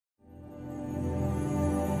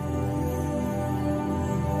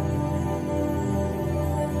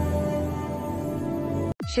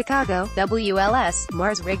Chicago, WLS,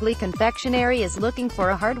 Mars Wrigley Confectionary is looking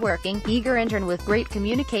for a hardworking, eager intern with great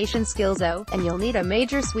communication skills. Oh, and you'll need a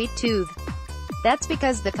major sweet tooth. That's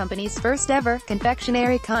because the company's first ever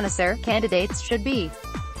confectionery connoisseur candidates should be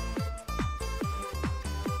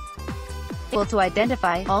able to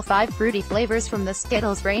identify all 5 fruity flavors from the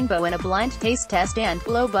Skittles rainbow in a blind taste test and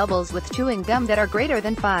blow bubbles with chewing gum that are greater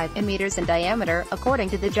than 5 mm in diameter, according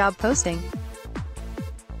to the job posting.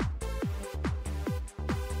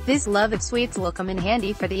 This love of sweets will come in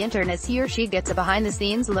handy for the intern as he or she gets a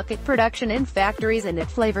behind-the-scenes look at production in factories and at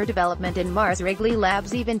flavor development in Mars Wrigley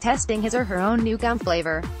Labs, even testing his or her own new gum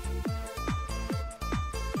flavor.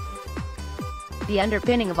 The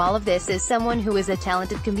underpinning of all of this is someone who is a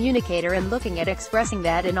talented communicator and looking at expressing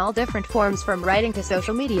that in all different forms, from writing to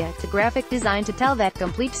social media to graphic design, to tell that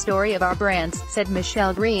complete story of our brands, said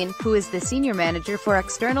Michelle Green, who is the Senior Manager for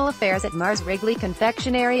External Affairs at Mars Wrigley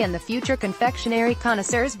Confectionary and the future confectionery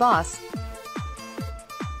connoisseur's boss.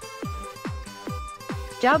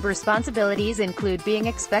 Job responsibilities include being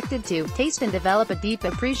expected to taste and develop a deep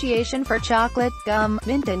appreciation for chocolate, gum,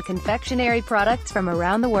 mint and confectionery products from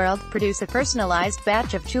around the world, produce a personalized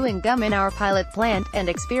batch of chewing gum in our pilot plant, and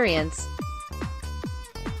experience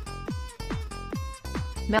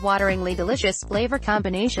mouth-wateringly delicious flavor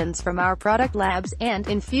combinations from our product labs, and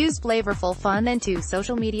infuse flavorful fun into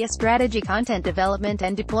social media strategy, content development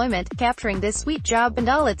and deployment, capturing this sweet job and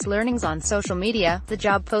all its learnings on social media. The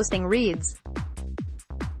job posting reads: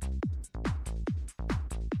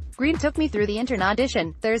 Green took me through the intern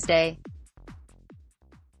audition, Thursday.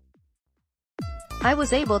 I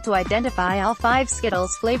was able to identify all 5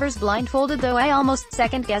 Skittles flavors blindfolded, though I almost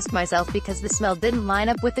second-guessed myself because the smell didn't line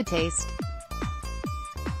up with the taste.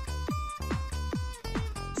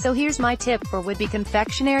 So here's my tip for would-be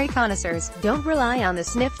confectionery connoisseurs: don't rely on the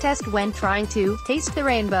sniff test when trying to taste the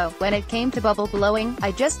rainbow. When it came to bubble blowing,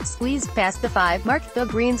 I just squeezed past the 5 mark. The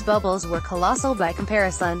Green's bubbles were colossal by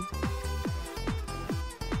comparison.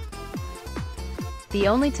 The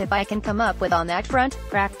only tip I can come up with on that front: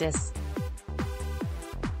 practice.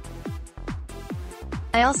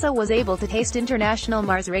 I also was able to taste international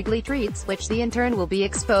Mars Wrigley treats, which the intern will be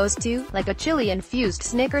exposed to, like a chili-infused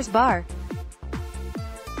Snickers bar.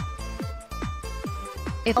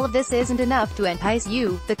 If all of this isn't enough to entice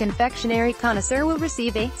you, the confectionery connoisseur will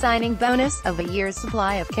receive a signing bonus of a year's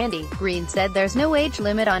supply of candy. Green said there's no age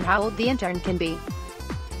limit on how old the intern can be,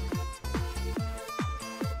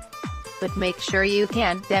 but make sure you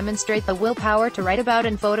can demonstrate the willpower to write about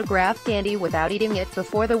and photograph candy without eating it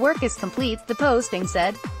before the work is complete, the posting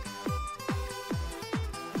said.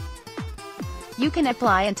 You can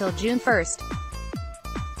apply until June 1st.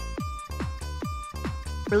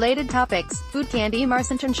 Related topics: food, candy, Mars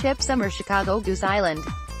internship, summer, Chicago, Goose Island.